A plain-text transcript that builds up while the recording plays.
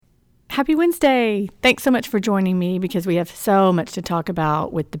Happy Wednesday! Thanks so much for joining me because we have so much to talk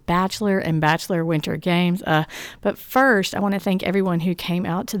about with the Bachelor and Bachelor Winter Games. But first, I want to thank everyone who came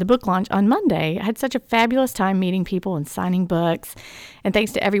out to the book launch on Monday. I had such a fabulous time meeting people and signing books. And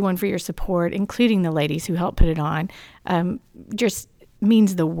thanks to everyone for your support, including the ladies who helped put it on. Just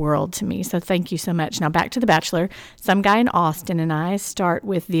means the world to me. So thank you so much. Now back to The Bachelor. Some guy in Austin and I start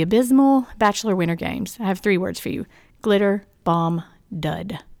with the abysmal Bachelor Winter Games. I have 3 words for you. Glitter, bomb,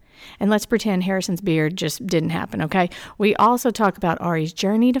 dud. And let's pretend Harrison's beard just didn't happen, okay? We also talk about Ari's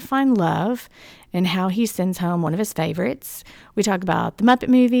journey to find love and how he sends home one of his favorites. We talk about the Muppet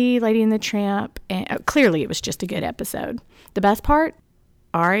movie, Lady and the Tramp, and clearly it was just a good episode. The best part?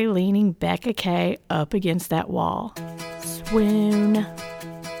 Ari leaning Becca K up against that wall. Swoon.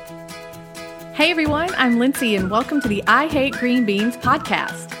 Hey everyone, I'm Lindsay and welcome to the I Hate Green Beans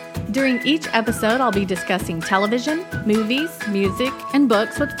podcast. During each episode, I'll be discussing television, movies, music, and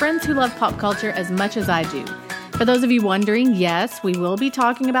books with friends who love pop culture as much as I do. For those of you wondering, yes, we will be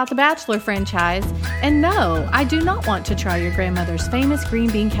talking about the Bachelor franchise. And no, I do not want to try your grandmother's famous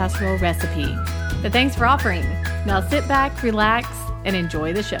green bean casserole recipe. But thanks for offering. Now sit back, relax, and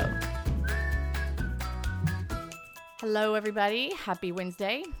enjoy the show. Hello, everybody. Happy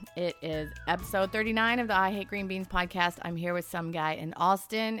Wednesday. It is episode 39 of the I Hate Green Beans podcast. I'm here with some guy in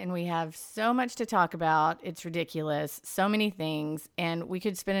Austin, and we have so much to talk about. It's ridiculous. So many things. And we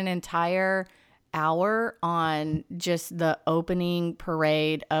could spend an entire hour on just the opening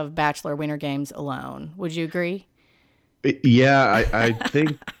parade of Bachelor Winter Games alone. Would you agree? Yeah, I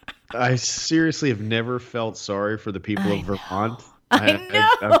think I seriously have never felt sorry for the people of Vermont. I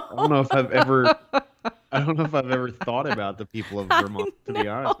don't know if I've ever... I don't know if I've ever thought about the people of Vermont, to be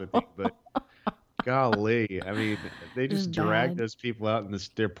honest with you, but golly, I mean, they just dragged those people out in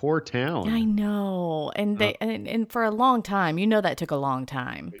their poor town. I know, and they and for a long time, that took a long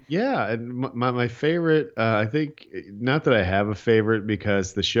time. Yeah, and my favorite, I think, not that I have a favorite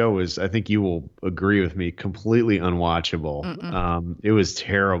because the show is, I think you will agree with me, completely unwatchable. It was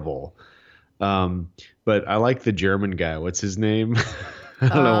terrible, but I like the German guy. What's his name? I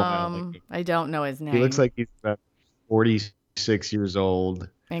don't know why I don't know his name. He looks like he's about 46 years old.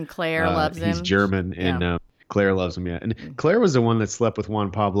 And Claire loves him. He's German, and Claire loves him, yeah. And Claire was the one that slept with Juan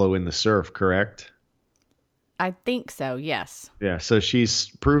Pablo in the surf, correct? I think so, yes. Yeah, so she's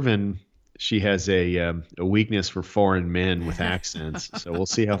proven she has a weakness for foreign men with accents. So we'll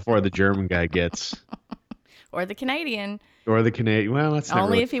see how far the German guy gets. Or the Canadian. Or the Canadian. Well, that's not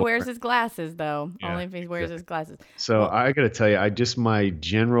only really if he wears his glasses, though. Yeah, only if he wears his glasses. So I got to tell you, my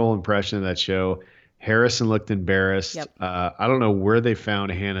general impression of that show, Harrison looked embarrassed. Yep. I don't know where they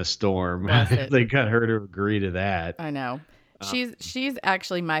found Hannah Storm. They got her to agree to that. I know. She's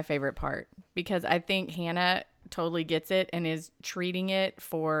actually my favorite part because I think Hannah totally gets it and is treating it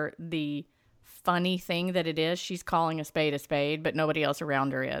for the funny thing that it is. She's calling a spade, but nobody else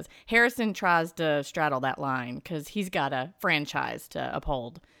around her is. Harrison tries to straddle that line because he's got a franchise to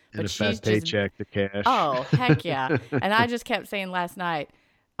uphold. And a fat paycheck to cash. Oh, heck yeah. And I just kept saying last night,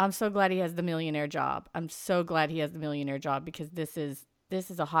 I'm so glad he has the millionaire job. I'm so glad he has the millionaire job because this is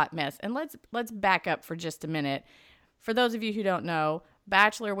a hot mess. And let's back up for just a minute. For those of you who don't know,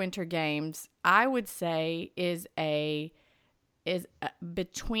 Bachelor Winter Games, I would say is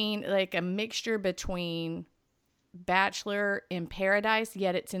between like a mixture between Bachelor in Paradise,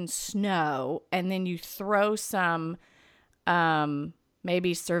 yet it's in snow, and then you throw some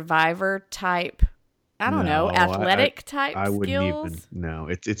maybe Survivor type, athletic type I wouldn't skills. Even, no,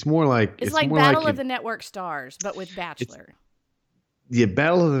 it's more like it's like more Battle like of the Network Stars, but with Bachelor. Yeah,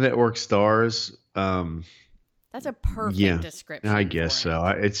 Battle of the Network Stars. That's a perfect description. I guess so.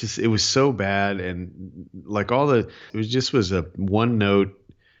 It was so bad, and like it was a one note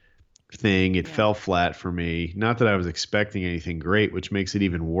thing. It fell flat for me. Not that I was expecting anything great, which makes it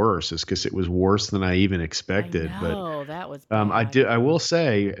even worse. Is because it was worse than I even expected. But that was bad. I will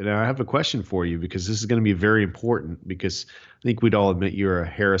say, and I have a question for you because this is going to be very important. Because I think we'd all admit you're a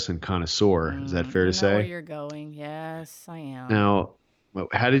Harrison connoisseur. Is that fair to say? I know where you're going. Yes, I am. Now,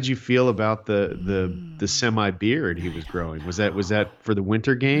 how did you feel about the semi beard he was growing? Was that for the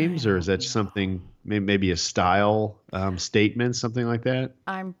Winter Games, or is that something maybe a style statement, something like that?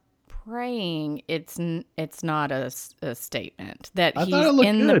 I'm praying it's not a statement that he's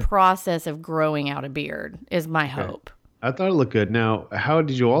in the process of growing out a beard. Is my hope. I thought it looked good. Now, how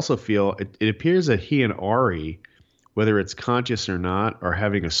did you also feel? It appears that he and Ari, whether it's conscious or not, are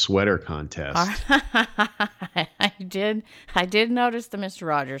having a sweater contest. I did notice the Mr.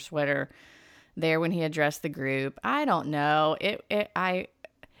 Rogers sweater there when he addressed the group. I don't know.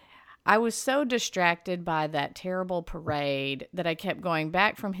 I was so distracted by that terrible parade that I kept going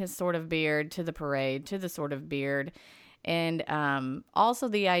back from his sort of beard to the parade to the sort of beard. And also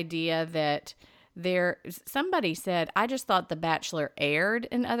the idea that somebody said, I just thought The Bachelor aired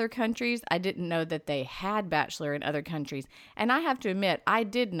in other countries. I didn't know that they had Bachelor in other countries. And I have to admit, I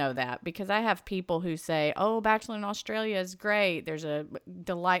did know that because I have people who say, oh, Bachelor in Australia is great. There's a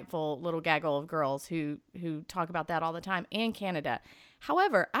delightful little gaggle of girls who talk about that all the time, and Canada.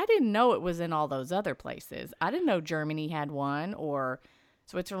 However, I didn't know it was in all those other places. I didn't know Germany had one, or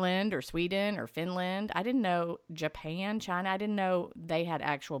Switzerland or Sweden or Finland. I didn't know Japan, China. I didn't know they had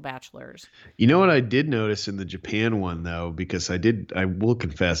actual bachelors. You know what I did notice in the Japan one, though, because I will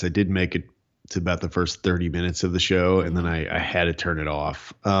confess, I did make it to about the first 30 minutes of the show, and then I had to turn it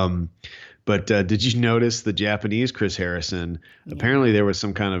off. But did you notice the Japanese Chris Harrison? Yeah. Apparently there was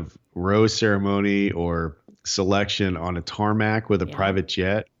some kind of rose ceremony or selection on a tarmac with a private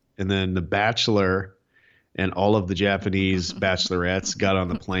jet, and then the Bachelor and all of the Japanese bachelorettes got on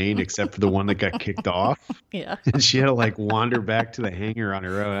the plane except for the one that got kicked off. Yeah. And she had to like wander back to the hangar on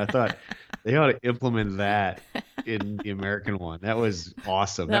her own. I thought they ought to implement that in the American one. That was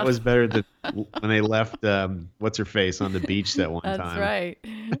awesome. That was better than when they left what's her face on the beach that one time. That's right.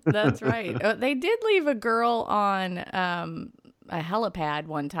 That's right. They did leave a girl on a helipad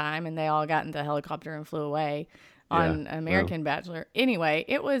one time, and they all got into a helicopter and flew away on American Bachelor. Anyway,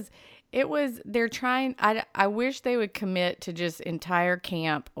 it was they're trying, I wish they would commit to just entire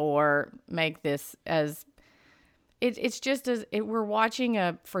camp or make this as, it's just as, we're watching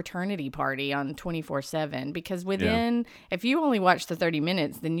a fraternity party on 24/7, because if you only watch the 30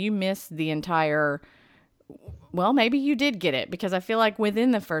 minutes, then you miss the entire, well, maybe you did get it, because I feel like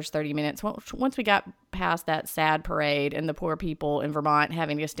within the first 30 minutes, once we got past that sad parade and the poor people in Vermont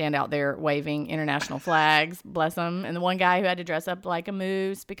having to stand out there waving international flags, bless them, and the one guy who had to dress up like a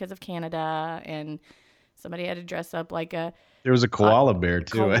moose because of Canada, and somebody had to dress up like there was a koala bear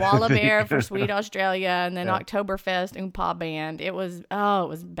too. Koala bear for Sweet Australia, and then Oktoberfest Oompa Band. It was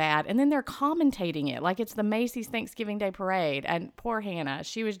bad. And then they're commentating it like it's the Macy's Thanksgiving Day Parade, and poor Hannah,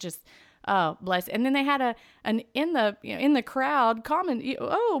 she was just, oh, bless. And then they had an in the crowd comment,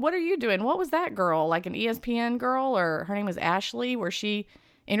 oh, what are you doing? What was that girl? Like an ESPN girl, or her name was Ashley, where she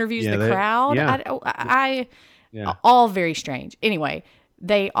interviews the crowd. Yeah. All very strange. Anyway,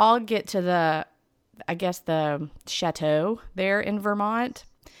 they all get to the chateau there in Vermont.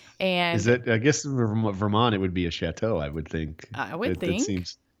 And is it, I guess in Vermont, it would be a chateau, I would think. I would think. It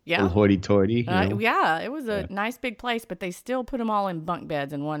seems hoity-toity. It was a nice big place, but they still put them all in bunk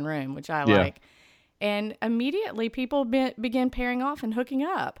beds in one room, which I like. And immediately people begin pairing off and hooking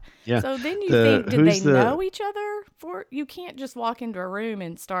up. Yeah. So then you think, did they know each other? You can't just walk into a room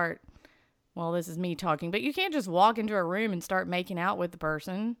and start, well, this is me talking, but you can't just walk into a room and start making out with the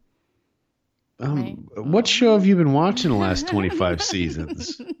person. What show have you been watching the last 25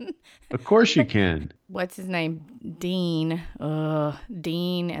 seasons? Of course you can. What's his name? Dean.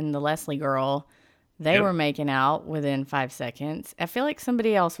 Dean and the Leslie girl. They were making out within 5 seconds. I feel like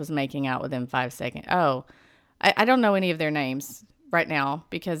somebody else was making out within 5 seconds. Oh, I don't know any of their names right now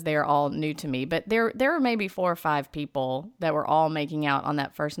because they're all new to me. But there were maybe 4 or 5 people that were all making out on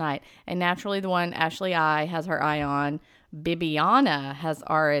that first night. And naturally, the one Ashley I has her eye on, Bibiana, has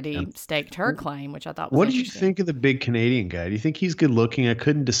already staked her claim, which I thought was What did you think of the big Canadian guy? Do you think he's good looking? I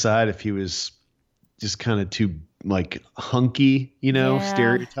couldn't decide if he was just kind of too like hunky,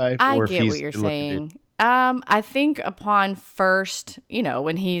 stereotype. Or get what you're saying. I think upon first,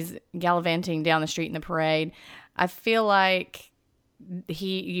 when he's gallivanting down the street in the parade, I feel like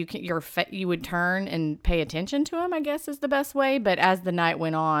you would turn and pay attention to him, I guess is the best way. But as the night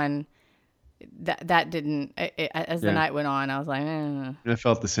went on, that didn't. The night went on, I was like, I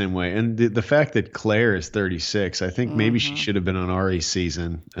felt the same way. And the fact that Claire is 36, I think maybe she should have been on Ari's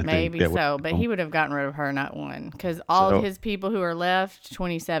season. But he would have gotten rid of her, not one, because all of his people who are left,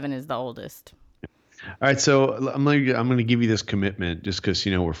 27 is the oldest. All right, so I'm gonna give you this commitment just because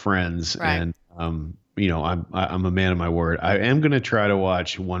we're friends, right. And I'm a man of my word. I am gonna try to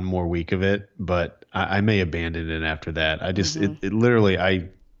watch one more week of it, but I may abandon it after that. I just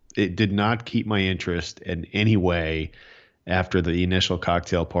it did not keep my interest in any way after the initial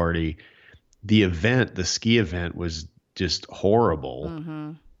cocktail party. The ski event was just horrible.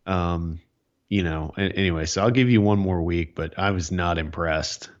 Mm-hmm. Anyway, so I'll give you one more week, but I was not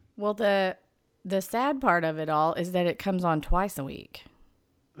impressed. Well, the sad part of it all is that it comes on twice a week.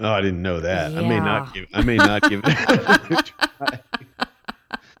 Oh, I didn't know that. Yeah. I may not give it a try.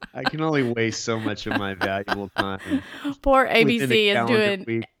 I can only waste so much of my valuable time Poor within a ABC is calendar doing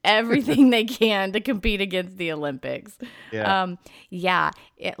week. everything they can to compete against the Olympics. Yeah. Yeah.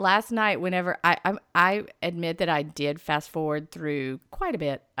 Last night, whenever I admit that I did fast forward through quite a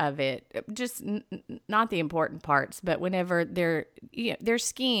bit of it, just not the important parts, but whenever they're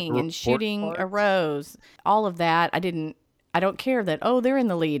skiing and shooting arrows, all of that, I don't care that, oh, they're in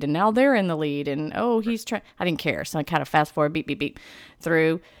the lead and now they're in the lead and, oh, he's trying. I didn't care. So I kind of fast forward, beep, beep, beep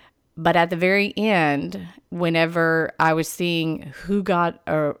through. But at the very end, whenever I was seeing who got,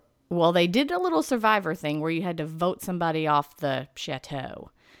 well, they did a little Survivor thing where you had to vote somebody off the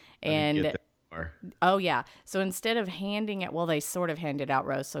chateau. I didn't And get that far. oh, yeah. So instead of handing it, well, they sort of handed out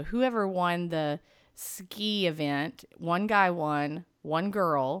rows. So whoever won the ski event, one guy won, one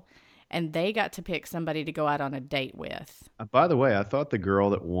girl, and they got to pick somebody to go out on a date with. By the way, I thought the girl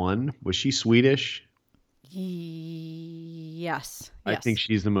that won, was she Swedish? Yes. I think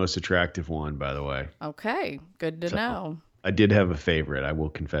she's the most attractive one, by the way. Okay. Good to know. I did have a favorite. I will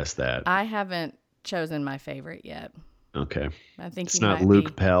confess that. I haven't chosen my favorite yet. Okay. I think It's he not might Luke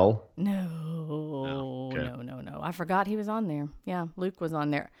be. Pell. No, Oh, okay. no. I forgot he was on there. Yeah, Luke was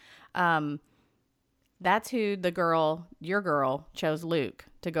on there. That's who your girl chose Luke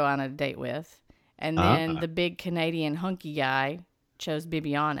to go on a date with. And then the big Canadian hunky guy chose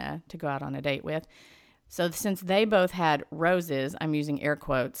Bibiana to go out on a date with. So since they both had roses, I'm using air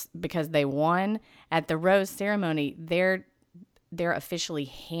quotes, because they won at the rose ceremony, they're officially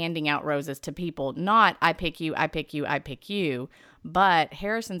handing out roses to people. Not, I pick you, I pick you, I pick you. But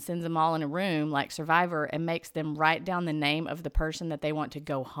Harrison sends them all in a room like Survivor and makes them write down the name of the person that they want to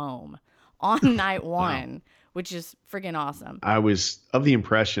go home on night one, wow, which is friggin' awesome. I was of the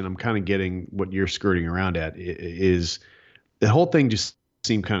impression, I'm kind of getting what you're skirting around at, is the whole thing just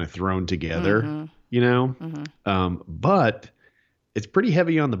seemed kind of thrown together, but it's pretty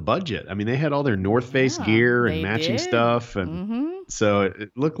heavy on the budget. I mean, they had all their North Face gear and matching stuff, and so it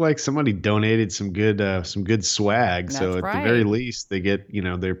looked like somebody donated some good swag. That's so at the very least, they get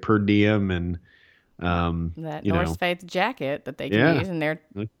their per diem and that North Face jacket that they can use, and their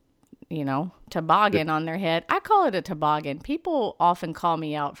toboggan on their head. I call it a toboggan. People often call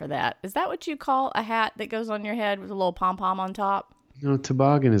me out for that. Is that what you call a hat that goes on your head with a little pom pom on top? No,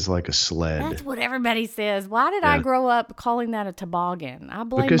 toboggan is like a sled. That's what everybody says. Why did I grow up calling that a toboggan? I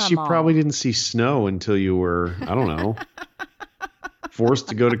blame because my you mom. Probably didn't see snow until you were, I don't know, forced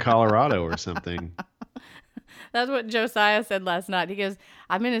to go to Colorado or something. That's what Josiah said last night. He goes,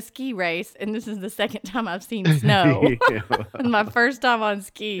 I'm in a ski race, and this is the second time I've seen snow. My first time on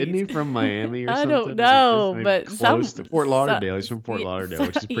skis. Isn't he from Miami or something? I don't know, but close to Fort Lauderdale. He's from Fort Lauderdale,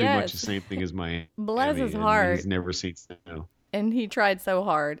 which is pretty much the same thing as Miami. Bless his heart. He's never seen snow. And he tried so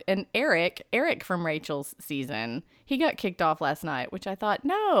hard. And Eric from Rachel's season, he got kicked off last night, which I thought,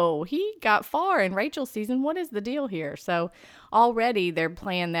 no, he got far in Rachel's season. What is the deal here? So already they're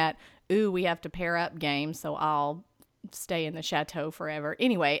playing that, we have to pair up game, so I'll stay in the chateau forever.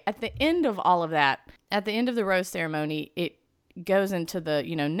 Anyway, at the end of all of that, at the end of the rose ceremony, it goes into the,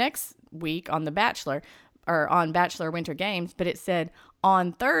 next week on The Bachelor, or on Bachelor Winter Games, but it said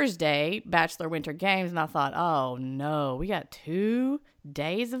on Thursday, Bachelor Winter Games, and I thought, oh no, we got 2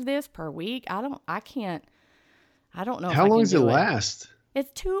 days of this per week. I don't know. How long does it last?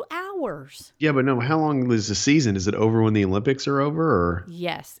 It's 2 hours. Yeah, but no, how long is the season? Is it over when the Olympics are over, or?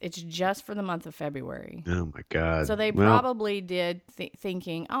 Yes, it's just for the month of February. Oh my God. So they probably did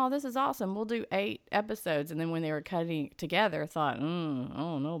thinking, oh, this is awesome. We'll do 8 episodes. And then when they were cutting it together, thought, I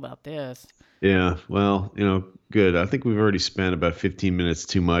don't know about this. Yeah, well, good. I think we've already spent about 15 minutes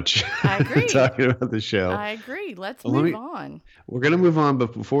too much talking about the show. I agree. Let's move on. We're going to move on,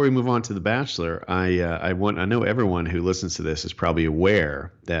 but before we move on to The Bachelor, I know everyone who listens to this is probably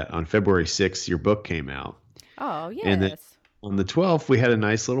aware that on February 6th, your book came out. Oh, yes. And that on the 12th, we had a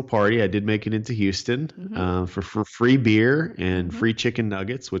nice little party. I did make it into Houston for free beer and free chicken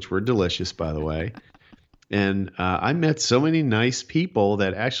nuggets, which were delicious, by the way. And I met so many nice people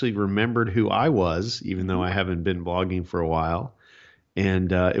that actually remembered who I was, even though I haven't been blogging for a while.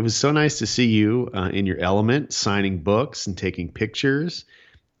 And it was so nice to see you in your element, signing books and taking pictures.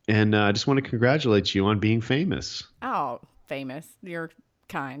 And I just want to congratulate you on being famous. Oh, famous. You're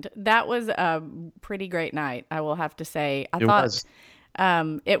kind. That was a pretty great night, I will have to say. I thought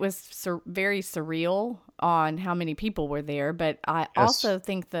it was very surreal on how many people were there, but I also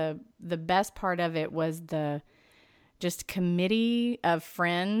think the best part of it was the just committee of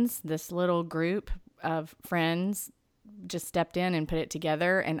friends. This little group of friends just stepped in and put it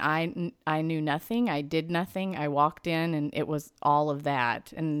together, and I knew nothing. I did nothing. I walked in, and it was all of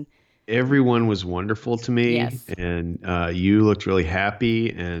that. And everyone was wonderful to me, Yes. and you looked really happy,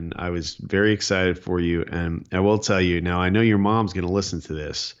 and I was very excited for you. And I will tell you now, I know your mom's going to listen to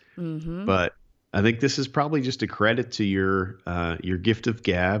this, but I think this is probably just a credit to your gift of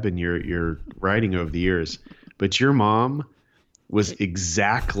gab and your writing over the years. But your mom was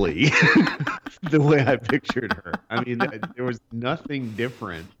exactly the way I pictured her. I mean, there was nothing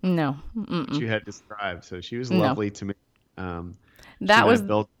different No. that you had described. So she was No. lovely to me. That was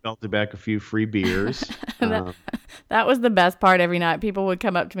belted back a few free beers. that was the best part. Every night people would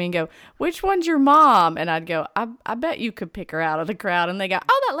come up to me and go, "Which one's your mom?" And I'd go, I bet you could pick her out of the crowd." And they go,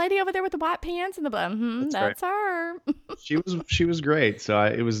 "Oh, that lady over there with the white pants and the that's her." She was great. So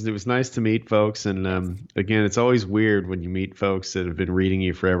it was nice to meet folks. And again, it's always weird when you meet folks that have been reading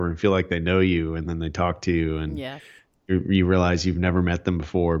you forever and feel like they know you, and then they talk to you, and you realize you've never met them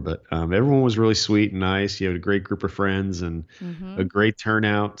before. But everyone was really sweet and nice. You had a great group of friends and a great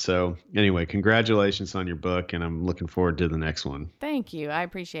turnout. So anyway, congratulations on your book, and I'm looking forward to the next one. Thank you. I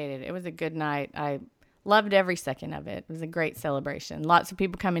appreciate it. It was a good night. I loved every second of it. It was a great celebration. Lots of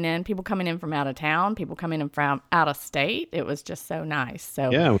people coming in from out of town, people coming in from out of state. It was just so nice.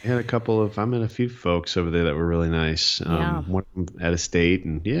 So yeah, we had I met a few folks over there that were really nice. One of them out of state,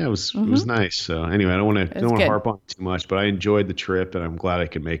 and it was nice. So anyway, I don't want to harp on too much, but I enjoyed the trip, and I'm glad I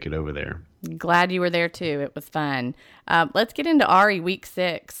could make it over there. Glad you were there too. It was fun. Let's get into Ari week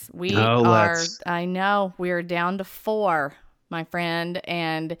 6. I know we're down to 4, my friend,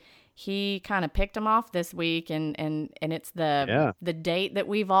 and he kind of picked them off this week, and it's the date that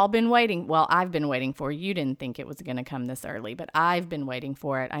we've all been waiting. Well, I've been waiting for. You didn't think it was going to come this early, but I've been waiting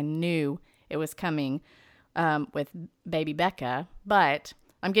for it. I knew it was coming with baby Becca, but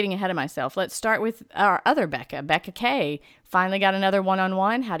I'm getting ahead of myself. Let's start with our other Becca. Becca K finally got another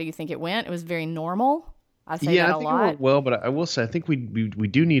one-on-one. How do you think it went? It was very normal. I say that a lot. It went well, but I will say I think we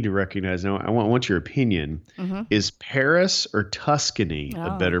do need to recognize. Now, I want your opinion. Is Paris or Tuscany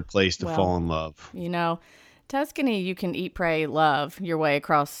a better place to fall in love? You know, Tuscany, you can eat, pray, love your way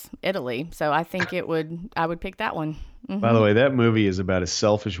across Italy. So I think I would pick that one. By the way, that movie is about a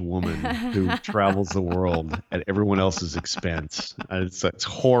selfish woman who travels the world at everyone else's expense. It's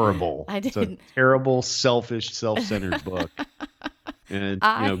horrible. It's a terrible, selfish, self-centered book. And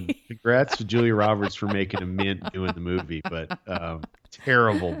congrats to Julia Roberts for making a mint doing the movie, but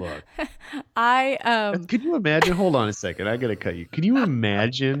terrible book. Could you imagine? Hold on a second, I gotta cut you. Can you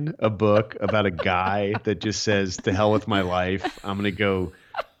imagine a book about a guy that just says, "To hell with my life. I'm gonna go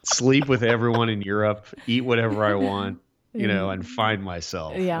sleep with everyone in Europe, eat whatever I want, and find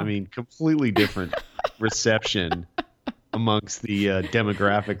myself." Yeah. I mean, completely different reception amongst the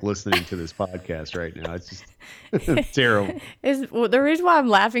demographic listening to this podcast right now. It's just terrible. The reason why I'm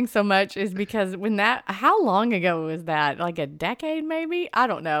laughing so much is because how long ago was that? Like a decade, maybe? I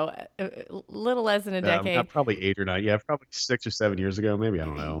don't know. A little less than a decade. Probably 8 or 9. Yeah, probably 6 or 7 years ago, maybe. I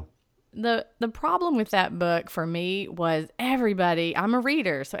don't know. The problem with that book for me was I'm a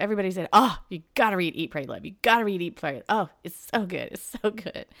reader, so everybody said, "Oh, you gotta read Eat, Pray, Love. You gotta read Eat, Pray. Oh, it's so good. It's so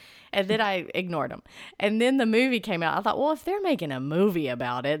good." And then I ignored them. And then the movie came out. I thought, well, if they're making a movie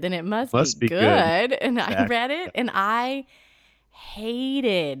about it, then it must be good. And exactly. I read it, and I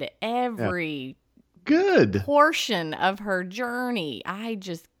hated every good portion of her journey. I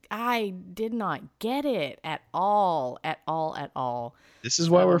did not get it at all. This is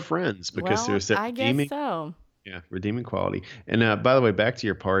why we're friends, because there's that redeeming, I guess so. Yeah, redeeming quality. And by the way, back to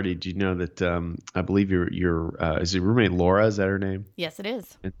your party. Do you know that I believe your is your roommate Laura? Is that her name? Yes, it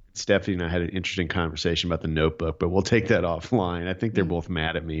is. And Stephanie and I had an interesting conversation about the Notebook, but we'll take that offline. I think they're both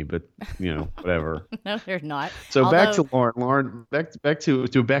mad at me, but whatever. No, they're not. So back to Lauren. Back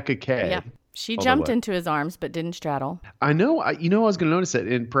to Becca K. Yeah. She jumped into his arms, but didn't straddle. I know. I was going to notice that,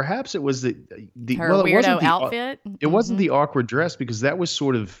 and perhaps it was her weirdo outfit. It wasn't the awkward dress, because that was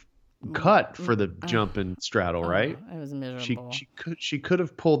sort of cut for the jump and straddle, right? It was miserable. She could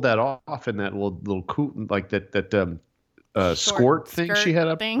have pulled that off in that little coot, like that skirt thing she had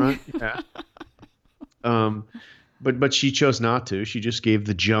up front. Yeah. But she chose not to. She just gave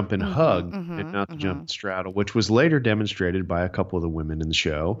the jump and hug, and not the jump and straddle, which was later demonstrated by a couple of the women in the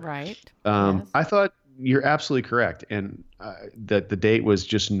show. Right. Yes. I thought you're absolutely correct, and that the date was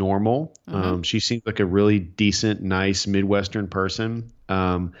just normal. She seemed like a really decent, nice Midwestern person.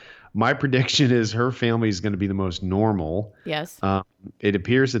 My prediction is her family is going to be the most normal. Yes. It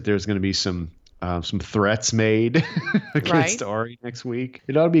appears that there's going to be some threats made against Ari next week.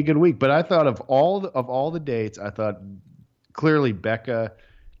 It ought to be a good week. But I thought of all the dates, I thought clearly Becca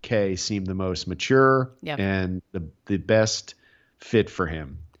K seemed the most mature and the best fit for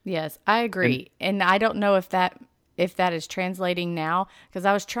him. Yes, I agree. And I don't know if that if that is translating now, because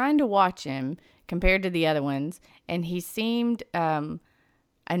I was trying to watch him compared to the other ones, and he seemed, and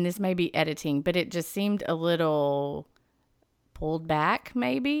this may be editing, but it just seemed a little pulled back,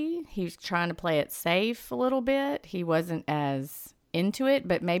 maybe. He was trying to play it safe a little bit. He wasn't as into it,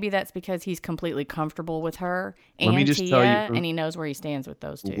 but maybe that's because he's completely comfortable with her and Tia, and he knows where he stands with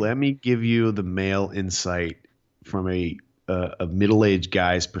those two. Let me give you the male insight from a middle-aged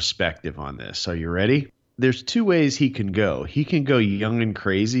guy's perspective on this. Are you ready? There's two ways he can go. He can go young and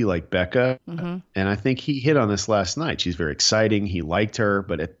crazy like Becca, and I think he hit on this last night. She's very exciting. He liked her,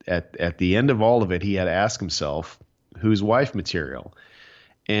 but at the end of all of it, he had to ask himself, who's wife material?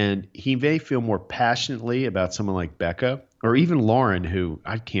 And he may feel more passionately about someone like Becca, or even Lauren, who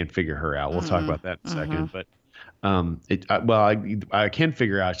I can't figure her out. We'll talk about that in a second. But I can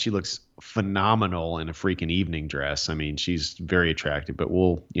figure out she looks phenomenal in a freaking evening dress. I mean, she's very attractive, but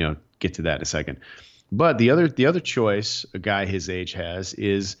we'll get to that in a second. But the other choice a guy his age has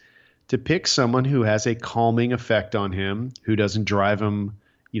is to pick someone who has a calming effect on him, who doesn't drive him,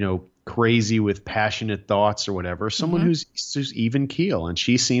 crazy with passionate thoughts or whatever. Someone who's even keel, and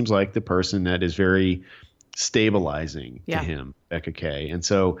she seems like the person that is very stabilizing to him, Becca K. And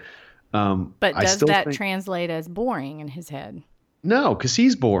so, but does that translate as boring in his head? No, because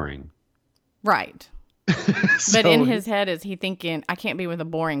he's boring. Right. But in his head, is he thinking, I can't be with a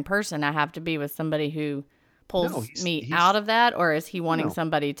boring person. I have to be with somebody who pulls me out of that? Or is he wanting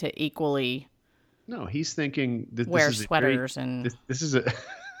somebody to equally No, he's thinking that wear sweaters this is a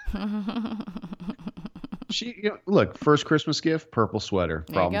look, first Christmas gift, purple sweater.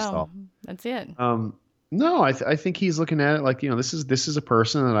 Problem solved. That's it. No, I think he's looking at it like, this is a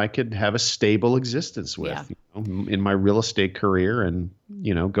person that I could have a stable existence with in my real estate career, and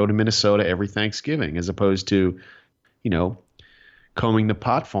go to Minnesota every Thanksgiving, as opposed to combing the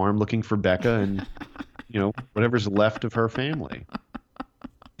pot farm looking for Becca and whatever's left of her family.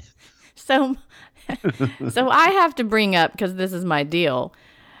 So I have to bring up, because this is my deal,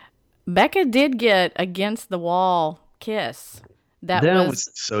 Becca did get against the wall kiss. That was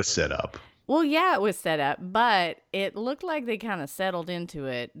so set up. Well, yeah, it was set up, but it looked like they kind of settled into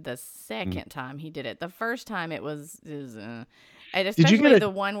it the second time he did it. The first time it was and especially the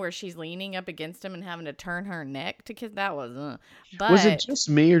one where she's leaning up against him and having to turn her neck to kiss. That was. But was it just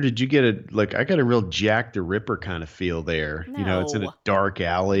me, or did you get I got a real Jack the Ripper kind of feel there. No. It's in a dark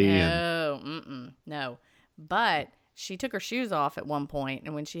alley. No. But she took her shoes off at one point,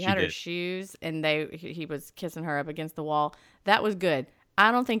 and when she had her shoes and he was kissing her up against the wall, that was good.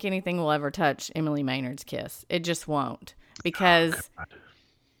 I don't think anything will ever touch Emily Maynard's kiss. It just won't. Because,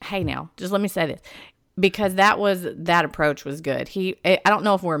 hey now, just let me say this. Because that approach was good. I don't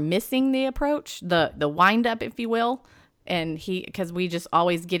know if we're missing the approach, the wind up, if you will. And because we just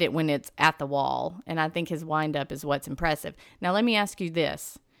always get it when it's at the wall. And I think his wind up is what's impressive. Now, let me ask you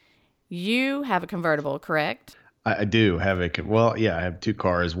this. You have a convertible, correct? I do have I have two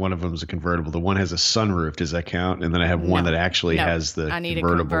cars. One of them is a convertible. The one has a sunroof. Does that count? And then I have one that actually has the convertible. I need a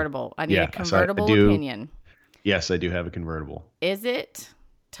convertible. I need a convertible opinion. Yes, I do have a convertible. Is it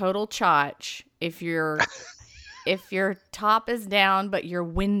total chotch if your top is down but your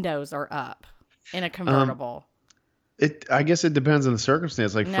windows are up in a convertible? I guess it depends on the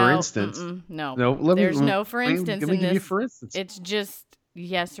circumstance. Like, for instance, there's no for instance in this. For instance. It's just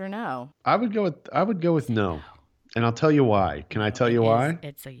yes or no. I would go with no. And I'll tell you why. Can I tell you why?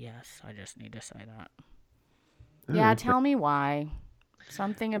 It's a yes. I just need to say that. Tell me why.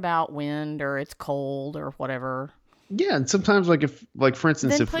 Something about wind, or it's cold, or whatever. Yeah, and sometimes, for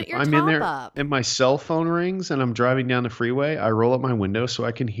instance, if I'm in there and my cell phone rings and I'm driving down the freeway, I roll up my window so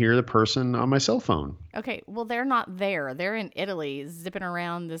I can hear the person on my cell phone. Okay, well, they're not there. They're in Italy, zipping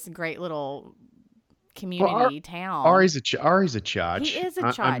around this great little community town. Ari's a chotch. He is a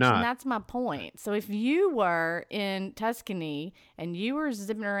chotch, and that's my point. So if you were in Tuscany and you were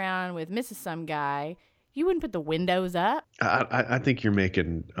zipping around with Mrs. Some guy, you wouldn't put the windows up. I think you're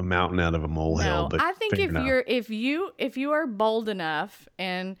making a mountain out of a molehill. No, I think if you are bold enough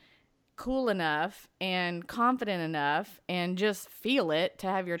and cool enough and confident enough and just feel it to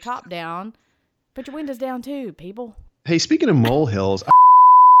have your top down, put your windows down too, people. Hey, speaking of molehills,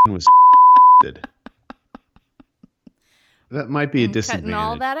 was that might be a disadvantage. Cutting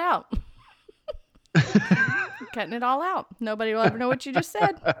all that out. Cutting it all out. Nobody will ever know what you just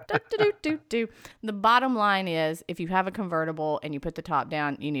said. The bottom line is, if you have a convertible and you put the top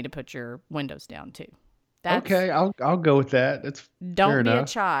down, you need to put your windows down too. Okay, I'll go with that. That's don't be a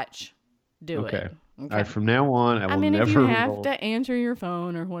chotch. Do it. Okay. All right, from now on, I will never. If you have to answer your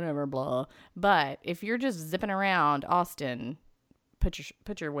phone or whatever, blah. But if you're just zipping around Austin,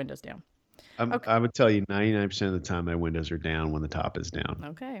 put your windows down. Okay. I would tell you 99% of the time my windows are down when the top is down.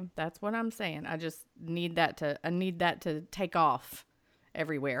 Okay, that's what I'm saying. I just need that to take off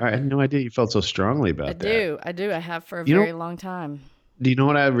everywhere. I had no idea you felt so strongly about that. I do. I have for a You know, very long time. do you know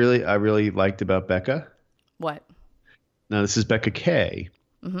what I really liked about Becca? What? Now this is Becca K.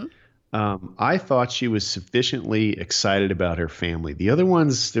 Mm-hmm. I thought she was sufficiently excited about her family. The other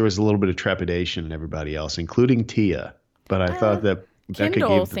ones, there was a little bit of trepidation in everybody else, including Tia. But I thought that Becca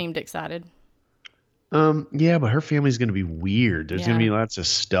Kendall gave seemed excited. Yeah, but her family's going to be weird. There's going to Yeah. be lots of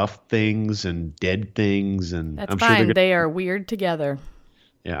stuffed things and dead things, and That's I'm sure they're fine. going. They are weird together.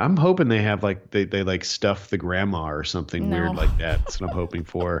 Yeah, I'm hoping they have like they like stuff the grandma or something No. weird like that. That's what I'm hoping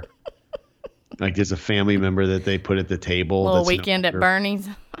for. Like there's a family member that they put at the table. Little that's no weekend at longer- Bernie's.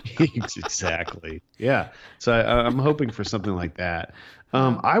 Exactly. Yeah. So I'm hoping for something like that.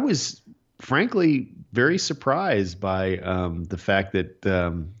 I was frankly very surprised by the fact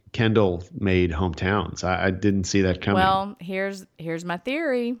that Kendall made hometowns. I didn't see that coming. Well, here's my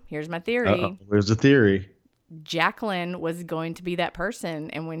theory. Here's my theory. Uh-oh. There's a theory. Jacqueline was going to be that person,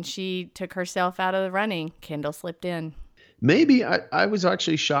 and when she took herself out of the running, Kendall slipped in. Maybe I was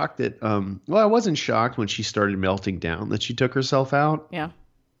actually shocked that, well, I wasn't shocked when she started melting down that she took herself out Yeah,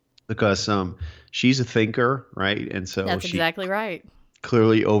 because she's a thinker, right? And so that's she exactly right.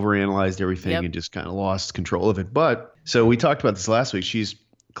 clearly overanalyzed everything Yep. and just kind of lost control of it. But so we talked about this last week. She's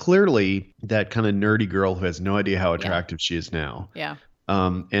clearly that kind of nerdy girl who has no idea how attractive she is now. Yeah.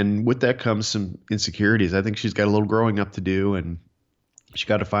 And with that comes some insecurities. I think she's got a little growing up to do, and she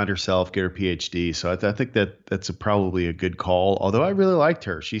got to find herself, get her PhD. So I think that's probably a good call. Although I really liked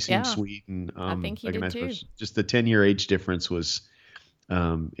her, she seemed Yeah. sweet, and I think he did too. Just the 10-year age difference was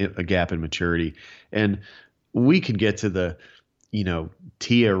a gap in maturity. And we could get to the,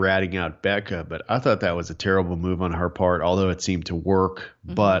 Tia ratting out Becca, but I thought that was a terrible move on her part. Although it seemed to work,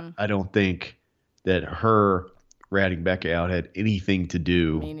 but I don't think that her ratting Becca out had anything to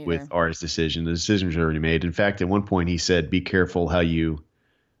do with R's decision. The decision was already made. In fact, at one point he said, be careful how you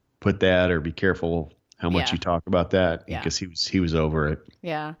put that, or be careful how much you talk about that, because he was over it.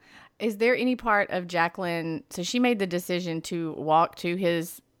 Yeah. Is there any part of Jacqueline, so she made the decision to walk to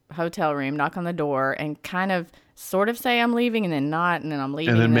his hotel room, knock on the door, and kind of sort of say I'm leaving, and then not, and then I'm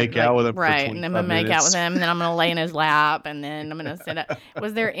leaving. And then make out with him for right, and then I'm going to make out with him, and then I'm going to lay in his lap, and then I'm going to sit up.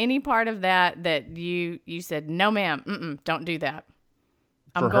 Was there any part of that you said, no ma'am, don't do that?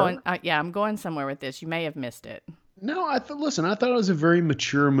 I'm going somewhere with this. You may have missed it. No, I thought it was a very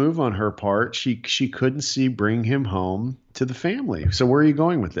mature move on her part. She couldn't see bring him home to the family. So where are you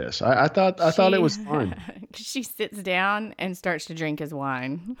going with this? I thought it was fun. She sits down and starts to drink his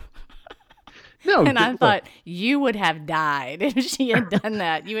wine. No, and I thought you would have died if she had done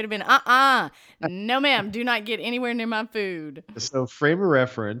that. You would have been, no ma'am, do not get anywhere near my food. So frame of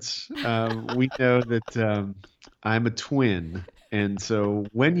reference, we know that I'm a twin. And so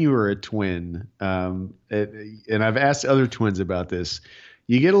when you were a twin, and I've asked other twins about this,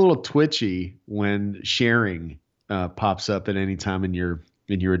 you get a little twitchy when sharing pops up at any time in your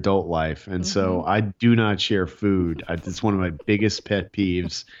adult life. And so I do not share food. It's one of my biggest pet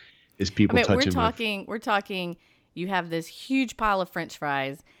peeves is people touching we're talking, you have this huge pile of French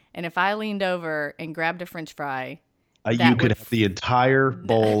fries, and if I leaned over and grabbed a French fry, you could have the entire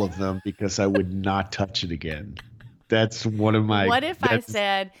bowl of them because I would not touch it again. That's one of my... What if I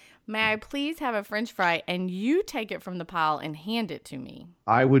said, may I please have a French fry, and you take it from the pile and hand it to me?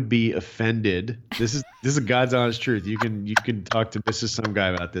 I would be offended. This is God's honest truth. You can talk to Mrs. Some Guy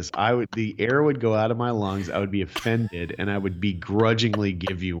about this. The air would go out of my lungs. I would be offended, and I would begrudgingly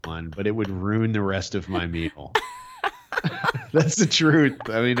give you one, but it would ruin the rest of my meal. That's the truth.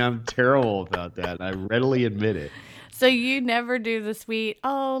 I mean, I'm terrible about that. I readily admit it. So you never do the sweet,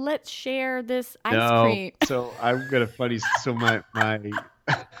 let's share this ice cream. So I've got a funny, so my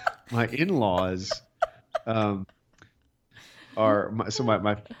in-laws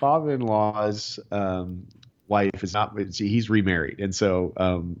my father-in-law's wife is not, he's remarried. And so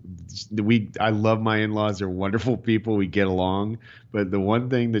I love my in-laws. They're wonderful people. We get along. But the one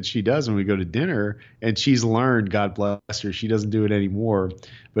thing that she does when we go to dinner, and she's learned, God bless her, she doesn't do it anymore.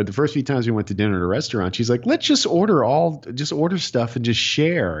 But the first few times we went to dinner at a restaurant, she's like, let's just order stuff and just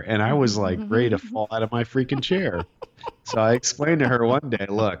share. And I was like ready to fall out of my freaking chair. So I explained to her one day,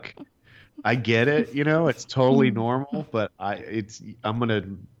 look, I get it, it's totally normal, but I'm going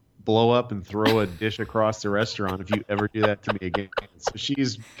to blow up and throw a dish across the restaurant if you ever do that to me again. So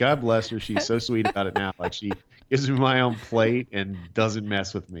God bless her, she's so sweet about it now. Like she gives me my own plate and doesn't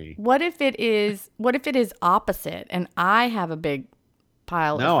mess with me. What if it is opposite and I have a big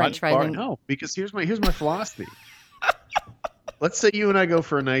pile of French fries? No, because here's my philosophy. let's say you and I go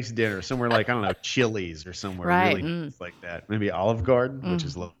for a nice dinner somewhere like, I don't know, Chili's or somewhere Right. really nice like that. Maybe Olive Garden, which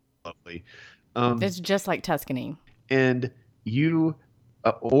is lovely. It's just like Tuscany. And you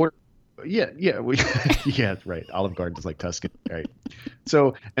order. Yeah, yeah, right. Olive Garden is like Tuscany, right?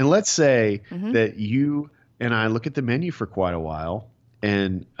 So, and let's say that you and I look at the menu for quite a while,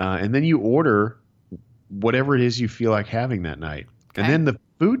 and then you order whatever it is you feel like having that night, and then the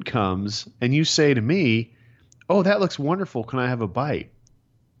food comes, and you say to me, "Oh, that looks wonderful. Can I have a bite?"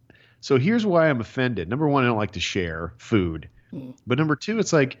 So here's why I'm offended. Number one, I don't like to share food, but number two,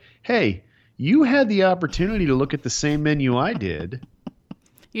 it's like, hey, you had the opportunity to look at the same menu I did.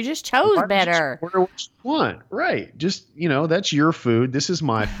 You just chose better. Just order what you want. Right. Just, that's your food. This is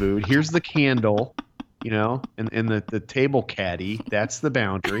my food. Here's the candle, and the table caddy. That's the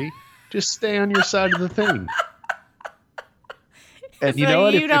boundary. Just stay on your side of the thing. And so you know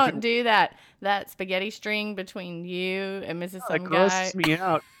what? You don't do that spaghetti string between you and Mrs. Some It grosses me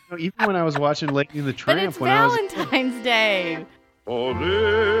out. Even when I was watching Lady and the Tramp. But it's Valentine's Day. Oh,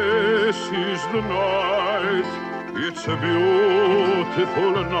 this is the night. It's a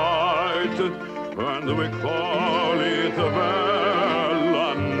beautiful night, and we call it a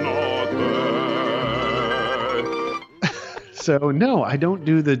bella notte. So, no, I don't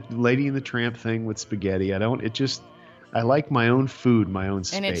do the Lady and the Tramp thing with spaghetti. I like my own food, my own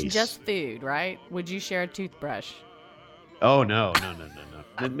space. And it's just food, right? Would you share a toothbrush? Oh, no.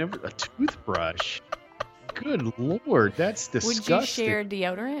 Never a toothbrush. Good Lord, that's disgusting. Would you share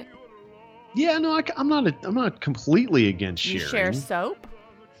deodorant? Yeah, no, I'm not completely against sharing. You share soap?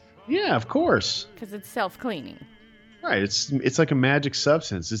 Yeah, of course. Because it's self-cleaning. Right. It's like a magic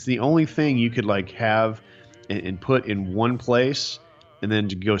substance. It's the only thing you could like have and put in one place and then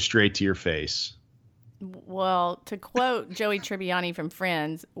go straight to your face. Well, to quote Joey Tribbiani from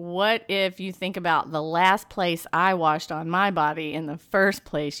Friends, what if you think about the last place I washed on my body and the first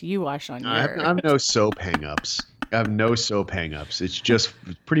place you wash on yours? I have no soap hang-ups. It's just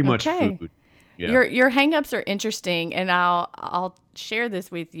pretty much food. Yeah. Your hang-ups are interesting, and I'll share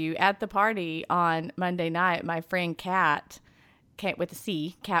this with you. At the party on Monday night, my friend Kat with a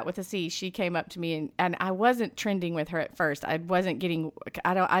C, she came up to me, and I wasn't trending with her at first. I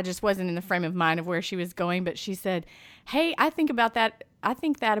just wasn't in the frame of mind of where she was going, but she said, "Hey, I think that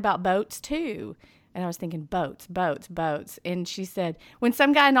about boats too." And I was thinking, boats. And she said, when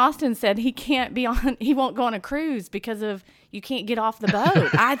some guy in Austin said he won't go on a cruise because of you can't get off the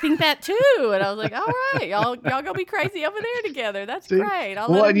boat. I think that too. And I was like, all right, y'all go be crazy over there together. That's great. I'll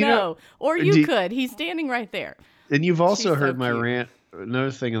let him know. Or you could. He's standing right there. And you've also heard my rant.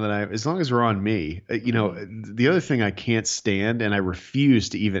 Another thing that as long as we're on me, the other thing I can't stand and I refuse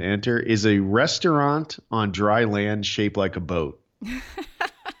to even enter is a restaurant on dry land shaped like a boat.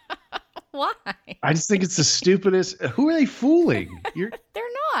 Why? I just think it's the stupidest. Who are they fooling? They're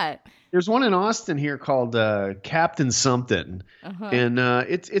not. There's one in Austin here called Captain Something, and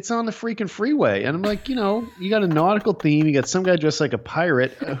it's on the freaking freeway. And I'm like, you got a nautical theme. You got some guy dressed like a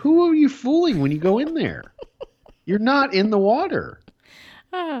pirate. Who are you fooling when you go in there? You're not in the water.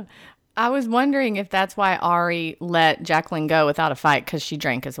 I was wondering if that's why Ari let Jacqueline go without a fight because she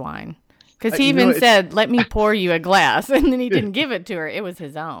drank his wine. Because he even said, "Let me pour you a glass," and then he didn't give it to her. It was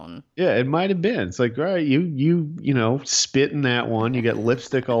his own. Yeah, it might have been. It's like, all right, you spit in that one. You got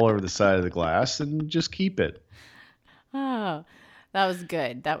lipstick all over the side of the glass, and just keep it. Oh, that was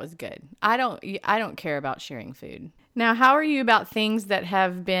good. I don't care about sharing food. Now, how are you about things that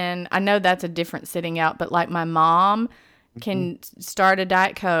have been? I know that's a different sitting out, but like my mom can start a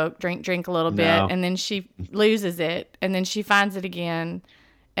Diet Coke, drink a little bit, and then she loses it, and then she finds it again.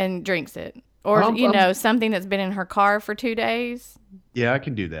 And drinks it. Or, something that's been in her car for 2 days. Yeah, I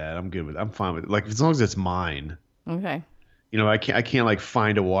can do that. I'm fine with it. Like, as long as it's mine. Okay. I can't like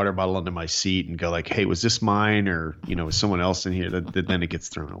find a water bottle under my seat and go like, hey, was this mine? Or, was someone else in here? Then it gets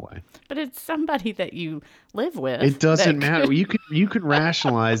thrown away. But it's somebody that you live with. It doesn't matter. You could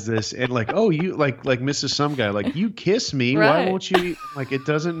rationalize this and like, oh, you like Mrs. Some Guy, like you kiss me. Right. Why won't you? Like, it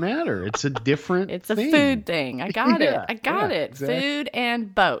doesn't matter. It's a different It's a food thing. I got it. Exactly. Food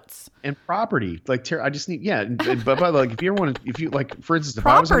and boats. And property. Like, I just need, but like, if you like, for instance, if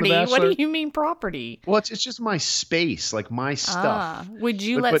property? I was on The Bachelor, what do you mean property? Well, it's just my space, like my stuff. Would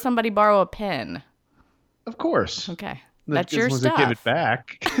you let somebody borrow a pen? Of course. Okay. That's your stuff. They give it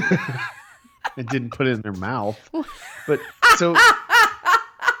back. And didn't put it in their mouth. But so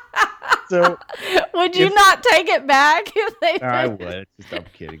would you not take it back if they I would. I'm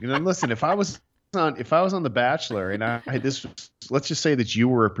kidding. And then listen, if I was on The Bachelor and let's just say that you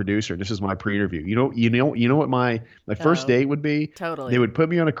were a producer, this is my pre-interview. You know what my first date would be? Totally. They would put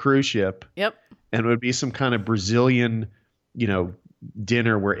me on a cruise ship. Yep. And it would be some kind of Brazilian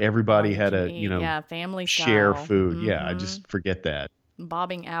dinner where everybody had a, yeah, family share style. food. Yeah, I just forget that.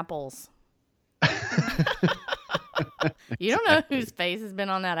 Bobbing apples. You don't know whose face has been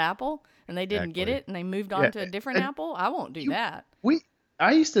on that apple and they didn't get Exactly. it and they moved on to a different and apple? I won't do that.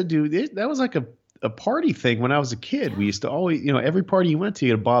 I used to do this. That was like a party thing when I was a kid. We used to always, every party you went to,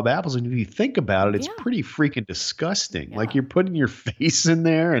 you had Bob apples, and if you think about it, it's Yeah. pretty freaking disgusting. Yeah. Like you're putting your face in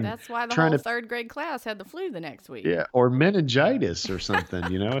there and That's why the trying whole to, third grade class had the flu the next week. yeah, or meningitis or something.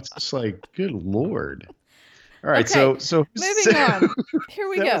 It's just like, good Lord. All right, Okay, so moving on. Here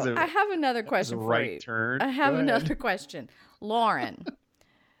we That go. was I have another that was a question for right you. turn. I have Go ahead. another question. Lauren,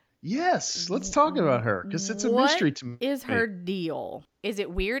 Yes, let's talk about her because it's a mystery to me. what is her deal? Is it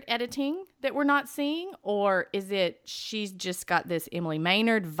weird editing that we're not seeing? Or is it she's just got this Emily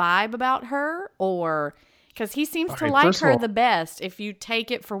Maynard vibe about her? Or because he seems to right, like first of her all- the best if you take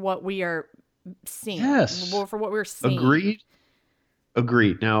it for what we are seeing. Yes. Or for what we're seeing.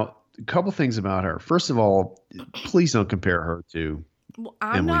 Agreed. Now, a couple things about her. First of all, please don't compare her to. Well,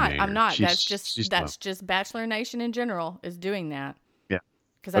 I'm Emily not. Maynard. That's She's just Bachelor Nation in general is doing that. Yeah.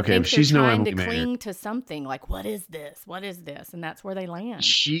 Because I Okay, think but they're she's no trying to Emily Maynard. cling to something like, what is this? What is this? And that's where they land.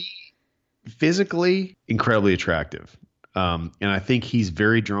 She physically incredibly attractive, and I think he's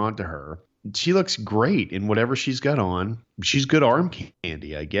very drawn to her. She looks great in whatever she's got on. She's good arm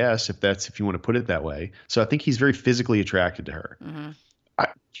candy, I guess, if you want to put it that way. So I think he's very physically attracted to her. Mhm. I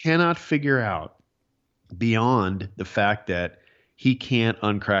cannot figure out beyond the fact that he can't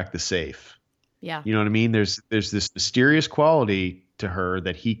uncrack the safe. Yeah. You know what I mean? There's this mysterious quality to her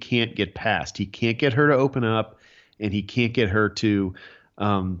that he can't get past. He can't get her to open up, and he can't get her to,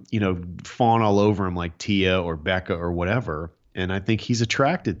 fawn all over him like Tia or Becca or whatever. And I think he's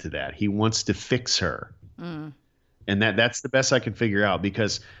attracted to that. He wants to fix her, and that's the best I can figure out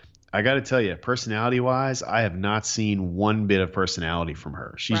because I got to tell you, personality wise, I have not seen one bit of personality from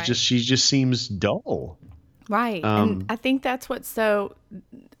her. She Right. just seems dull. Right. And I think that's what's so.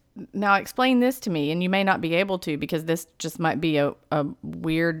 Now, explain this to me, and you may not be able to because this just might be a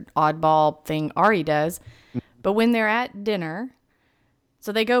weird, oddball thing Ari does. But when they're at dinner,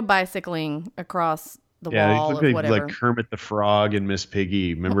 so they go bicycling across the Yeah, wall they of look whatever. like Kermit the Frog and Miss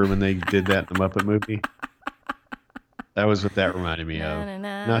Piggy. Remember when they did that in the Muppet movie? That was what that reminded me of.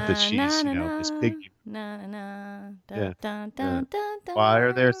 Not that she's, Miss Piggy. Yeah. Why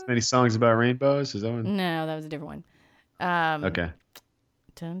are there so many songs about rainbows? Is that one? No, that was a different one. Okay.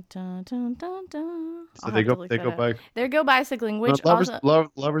 Dun, dun, dun, dun, dun. So I'll they have to go look they that go up. by They go bicycling, which lovers, also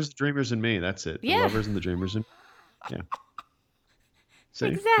lovers, the dreamers, and me. That's it. The Yeah. lovers and the dreamers and yeah. See, I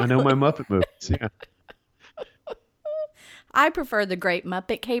Exactly. know my Muppet movies. Yeah. I prefer the Great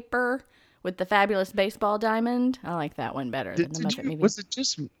Muppet Caper with the fabulous baseball diamond. I like that one better than the Muppet movie. Was it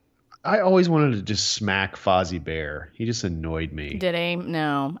just? I always wanted to just smack Fozzie Bear. He just annoyed me. Did he?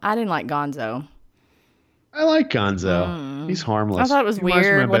 No, I didn't like Gonzo. I like Gonzo. He's harmless. I thought it was He reminds me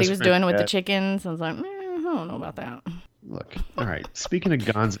of weird my what he best was friend doing with the Ted. chickens. I was like, I don't know about that. Look, all right. Speaking of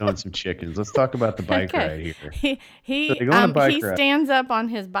Gonzo and some chickens, let's talk about the bike Okay. ride here. He So they go on a bike he ride. stands up on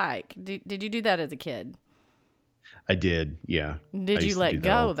his bike. Did you do that as a kid? I did, yeah. I Did you used to do let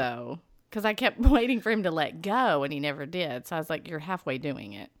that all go the time. though? Because I kept waiting for him to let go, and he never did. So I was like, "You're halfway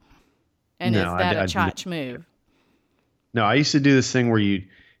doing it." And No, is I that a didn't. chotch move? No, I used to do this thing where you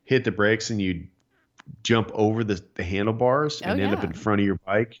hit the brakes and you jump over the handlebars and end up yeah. in front of your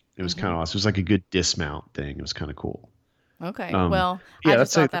bike. It was kind of awesome. It was like a good dismount thing. It was kind of cool. Okay. Um, Well, Yeah, I that's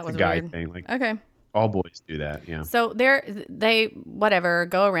just thought a, that that's was a guy weird. thing. Like Okay. all boys do that. Yeah. So they whatever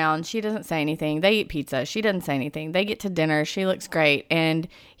go around. She doesn't say anything. They eat pizza. She doesn't say anything. They get to dinner. She looks great, and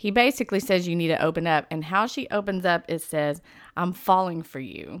he basically says you need to open up. And how she opens up is says, "I'm falling for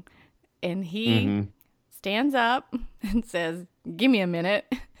you," and he stands up and says, "Give me a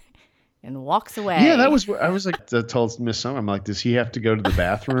minute," and walks away. Yeah, that was what I was like. I told Miss Summer, I'm like, does he have to go to the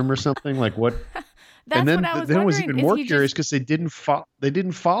bathroom or something? Like what? That's and then what I was then it was wondering. even Is more he curious just- because they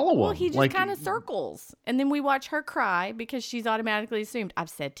didn't follow Well, him. he just like, kind of circles. And then we watch her cry because she's automatically assumed, I've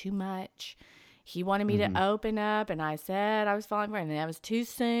said too much. He wanted me to open up, and I said I was falling for it, and that was too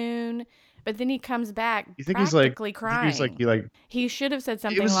soon. But then he comes back You think he's like practically you think crying. he's like He should have said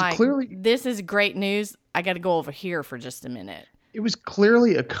something was like, clearly- this is great news. I got to go over here for just a minute. it was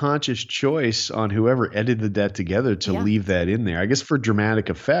clearly a conscious choice on whoever edited that together to Yeah. leave that in there. I guess for dramatic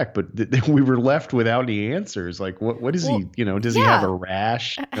effect, but we were left without any answers. Like what is Well, he? Does he have yeah. a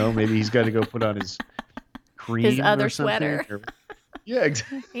rash? Maybe he's got to go put on his cream, His other or something, sweater. or- yeah,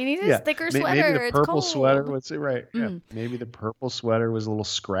 exactly. He needs Yeah, a thicker Maybe sweater. the It's purple cold. sweater. What's it right? Yeah, Mm. maybe the purple sweater was a little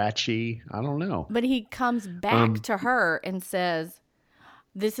scratchy. I don't know. But he comes back to her and says,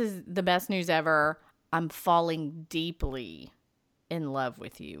 this is the best news ever. I'm falling deeply in love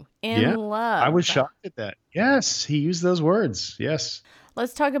with you. In love. I was shocked at that. Yes, he used those words. Yes.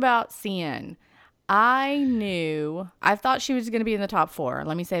 Let's talk about Cien. I thought she was going to be in the top 4.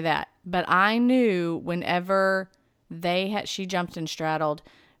 Let me say that. But I knew whenever she jumped and straddled,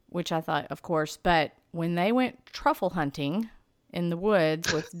 which I thought, of course, but when they went truffle hunting in the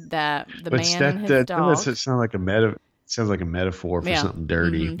woods with the man and his dog. That sounds like a metaphor for something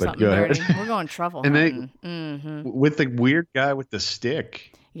dirty, but something go dirty. ahead. We're going truffle And hunting. with the weird guy with the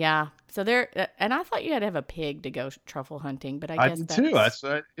stick. Yeah. So and I thought you had to have a pig to go truffle hunting, but I guess did too. I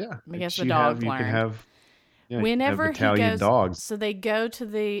guess the dog you learned. can have. Yeah, Whenever have Italian he goes, dogs. So they go to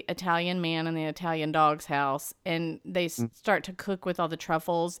the Italian man and the Italian dog's house, and they start to cook with all the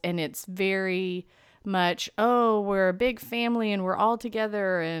truffles, and it's very much, we're a big family and we're all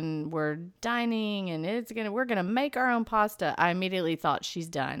together and we're dining and we're gonna make our own pasta. I immediately thought she's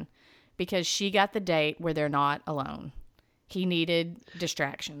done because she got the date where they're not alone. He needed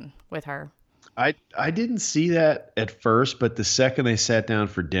distraction with her. I didn't see that at first, but the second they sat down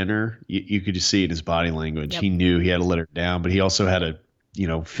for dinner, you could just see it in his body language. Yep. He knew he had to let her down, but he also had to,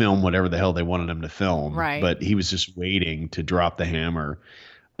 film whatever the hell they wanted him to film. Right. But he was just waiting to drop the hammer.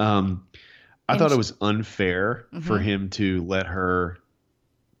 I thought it was unfair for him to let her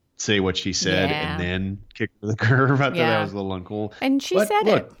say what she said and then kick her to the curb. I thought that was a little uncool. And she said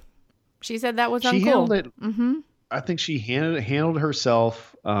it. She said that was uncool. She handled it. Mm-hmm. I think she handled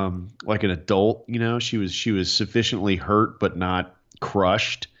herself like an adult. She was sufficiently hurt but not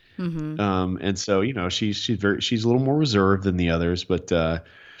crushed. Mm-hmm. And so she's a little more reserved than the others. But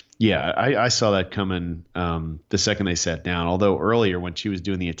I saw that coming the second they sat down. Although earlier when she was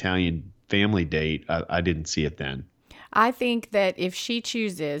doing the Italian family date, I didn't see it then. I think that if she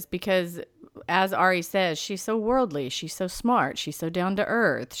chooses, because as Ari says, she's so worldly, she's so smart, she's so down to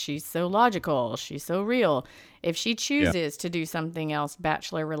earth, she's so logical, she's so real. If she chooses to do something else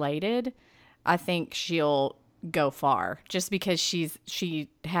Bachelor related, I think she'll go far just because she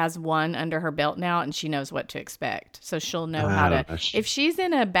has one under her belt now and she knows what to expect. So she'll know how to, if she's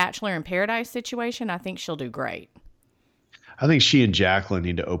in a Bachelor in Paradise situation, I think she'll do great. I think she and Jacqueline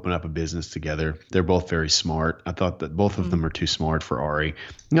need to open up a business together. They're both very smart. I thought that both of them are too smart for Ari.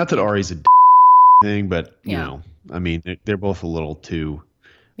 Not that Ari's a thing, but I mean, they're both a little too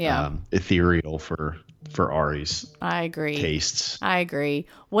ethereal for Ari's tastes. I agree.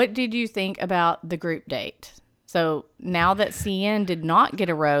 What did you think about the group date? So now that Cien did not get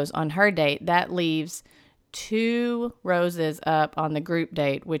a rose on her date, that leaves 2 roses up on the group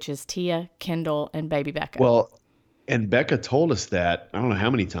date, which is Tia, Kendall, and baby Becca. Well, and Becca told us that, I don't know how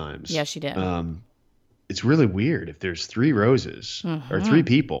many times. Yeah, she did. It's really weird. If there's 3 roses or 3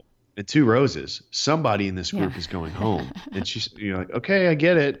 people and 2 roses, somebody in this group is going home. And she's like, okay, I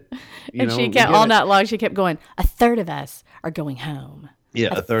get it. She kept all night long. She kept going, a third of us are going home.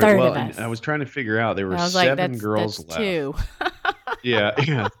 Yeah, a third of us. And I was trying to figure out, there were 7 girls left. 2.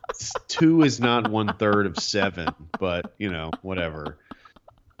 yeah. 2 is not 1/3 of 7, but whatever.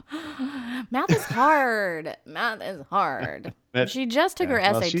 Math is hard. She just took her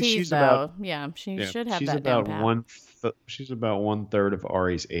SATs, though. She should have that down pat. She's about 1/3 of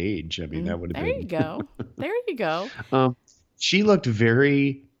Ari's age. I mean, that would have been. There you go. She looked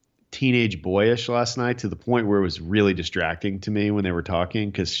very teenage boyish last night to the point where it was really distracting to me when they were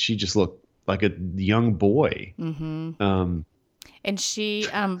talking because she just looked like a young boy. Mm-hmm. And she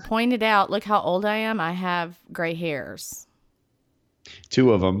pointed out, look how old I am. I have gray hairs.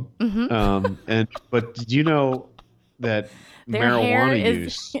 2 of them. Mm-hmm. But did you know that marijuana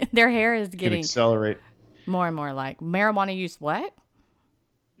use their hair is getting can accelerate more and more like marijuana use? What?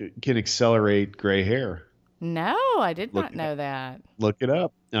 It can accelerate gray hair. No, I did not know that. Look it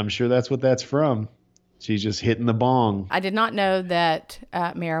up. I'm sure that's what that's from. She's just hitting the bong. I did not know that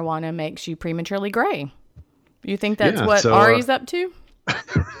marijuana makes you prematurely gray. You think that's what Ari's up to?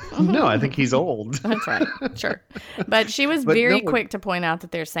 No, I think he's old. That's right. Sure. But she was very quick to point out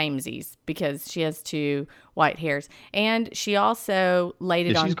that they're samesies because she has 2 white hairs. And she also laid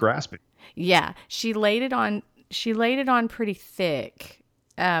it on. She's grasping. Yeah. She laid it on pretty thick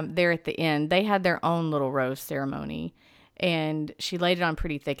there at the end. They had their own little rose ceremony. And she laid it on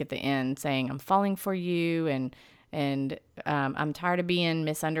pretty thick at the end saying, I'm falling for you. And I'm tired of being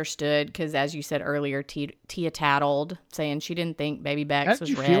misunderstood because, as you said earlier, Tia tattled, saying she didn't think Baby Bex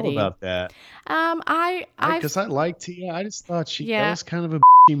was ready. How did you feel about that? Because I like Tia. I just thought that was kind of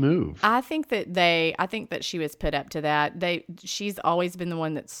a move. I think that she was put up to that. She's always been the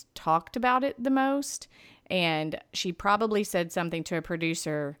one that's talked about it the most, and she probably said something to a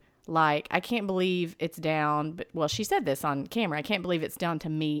producer like, I can't believe it's down. But, well, she said this on camera. I can't believe it's down to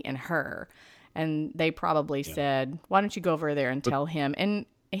me and her. And they probably said, why don't you go over there and tell him? And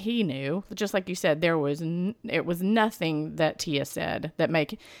he knew, just like you said, it was nothing that Tia said that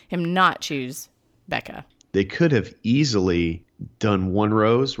make him not choose Becca. They could have easily done one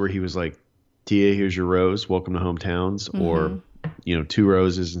rose where he was like, Tia, here's your rose. Welcome to Hometowns. Or, 2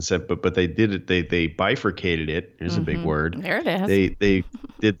 roses instead. But they did it. They bifurcated it. There's a big word. There it is. They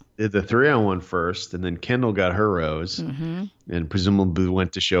did the 3-on-1 first, and then Kendall got her rose, and presumably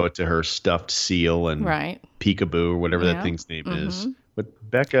went to show it to her stuffed seal and peekaboo or whatever that thing's name is.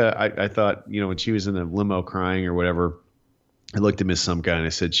 But Becca, I thought, when she was in the limo crying or whatever, I looked at Miss Some Guy and I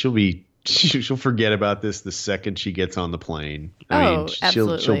said, she'll forget about this the second she gets on the plane. I mean,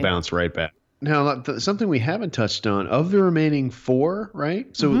 she'll bounce right back. Now, something we haven't touched on of the remaining 4, right?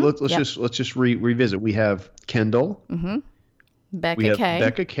 So let's just revisit. We have Kendall,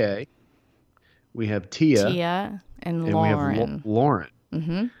 Becca K. We have Tia, and Lauren. We have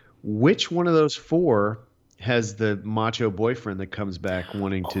Lauren. Which one of those 4 has the macho boyfriend that comes back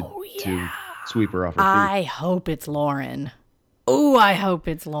wanting to sweep her off her feet? I hope it's Lauren. Oh, I hope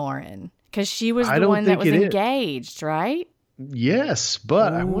it's Lauren, because she was the one that was engaged, right? Yes,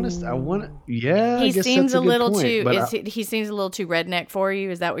 but I want to. Yeah, he seems a little too. He seems a little too redneck for you.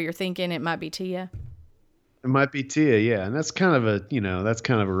 Is that what you're thinking? It might be Tia. It might be Tia, yeah, and that's kind of a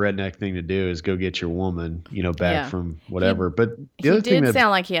redneck thing to do, is go get your woman, back from whatever. But the other thing did sound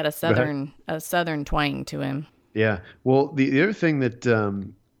like he had a southern twang to him. Yeah. Well, the other thing that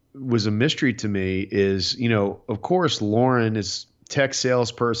was a mystery to me is, of course, Lauren is tech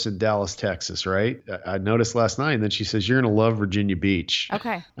salesperson, Dallas, Texas, right? I noticed last night, and then she says, you're going to love Virginia Beach.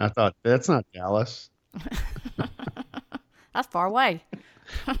 Okay. I thought, that's not Dallas. That's far away.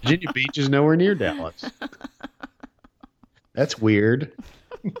 Virginia Beach is nowhere near Dallas. That's weird.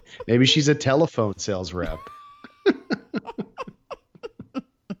 Maybe she's a telephone sales rep.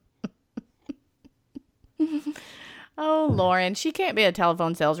 Oh, Lauren, she can't be a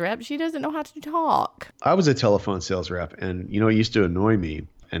telephone sales rep. She doesn't know how to talk. I was a telephone sales rep, and it used to annoy me.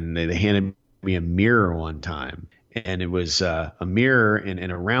 And they handed me a mirror one time, and it was a mirror,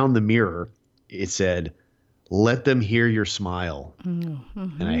 and around the mirror it said, "Let them hear your smile," and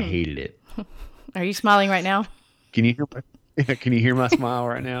I hated it. Are you smiling right now? Can you hear my smile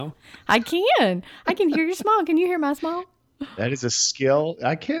right now? I can hear your smile. Can you hear my smile? That is a skill.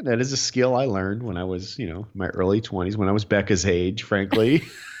 That is a skill I learned when I was, my early 20s, when I was Becca's age, frankly,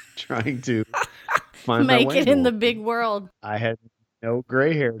 trying to find my way. Make it in the big world. I had no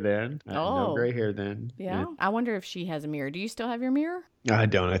gray hair then. Yeah. I wonder if she has a mirror. Do you still have your mirror? I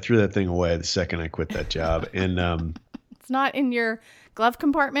don't. I threw that thing away the second I quit that job. And it's not in your glove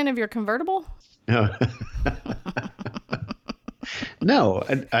compartment of your convertible? No. No,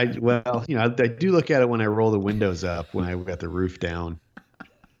 I do look at it when I roll the windows up, when I got the roof down.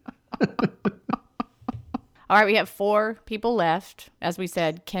 All right, we have 4 people left. As we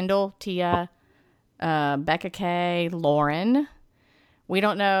said, Kendall, Tia, Becca K, Lauren. We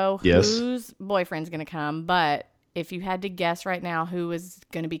don't know whose boyfriend's going to come, but if you had to guess right now who is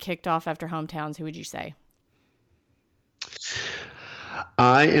going to be kicked off after Hometowns, who would you say?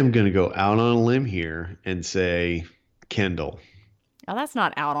 I am going to go out on a limb here and say Kendall. Oh, that's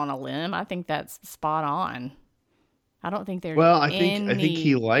not out on a limb. I think that's spot on. I don't think there's I think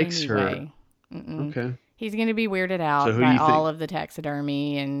he likes her. Okay. He's going to be weirded out by all of the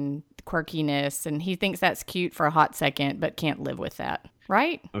taxidermy and quirkiness, and he thinks that's cute for a hot second, but can't live with that.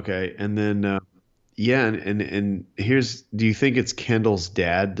 Right? Okay. And then, and here's, do you think it's Kendall's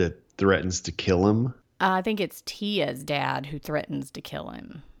dad that threatens to kill him? I think it's Tia's dad who threatens to kill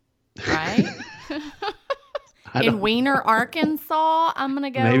him. Right? In Weiner, Arkansas, I'm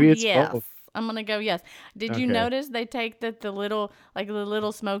going to go yes. Both. I'm going to go yes. Did you notice they take the little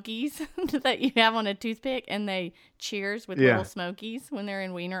Smokies that you have on a toothpick, and they cheers with little Smokies when they're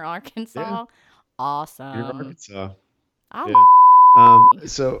in Weiner, Arkansas? Yeah. Awesome. Weiner, Arkansas.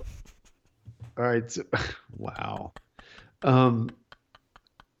 So, all right. So, wow. I'm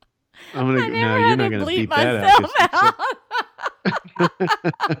going to, no, you're not going to beat that out.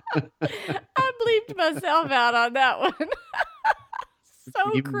 I bleeped myself out on that one.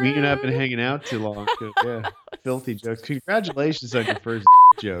 So You've been up and hanging out too long. Yeah, filthy jokes. Congratulations on your first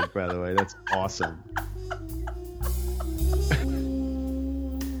joke, by the way. That's awesome.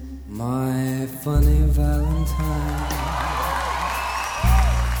 My funny Valentine,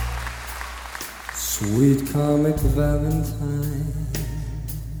 sweet comic Valentine.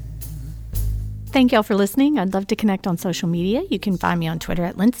 Thank y'all for listening. I'd love to connect on social media. You can find me on Twitter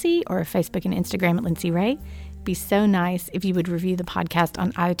at Lindsay, or Facebook and Instagram at Lindsay Ray. be so nice if you would review the podcast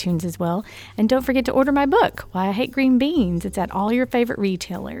on iTunes as well. And don't forget to order my book, Why I Hate Green Beans. It's at all your favorite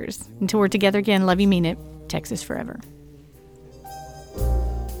retailers. Until we're together again, love you, mean it. Texas forever.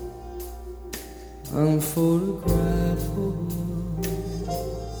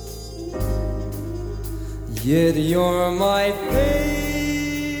 Unphotographable, yet you're my favorite.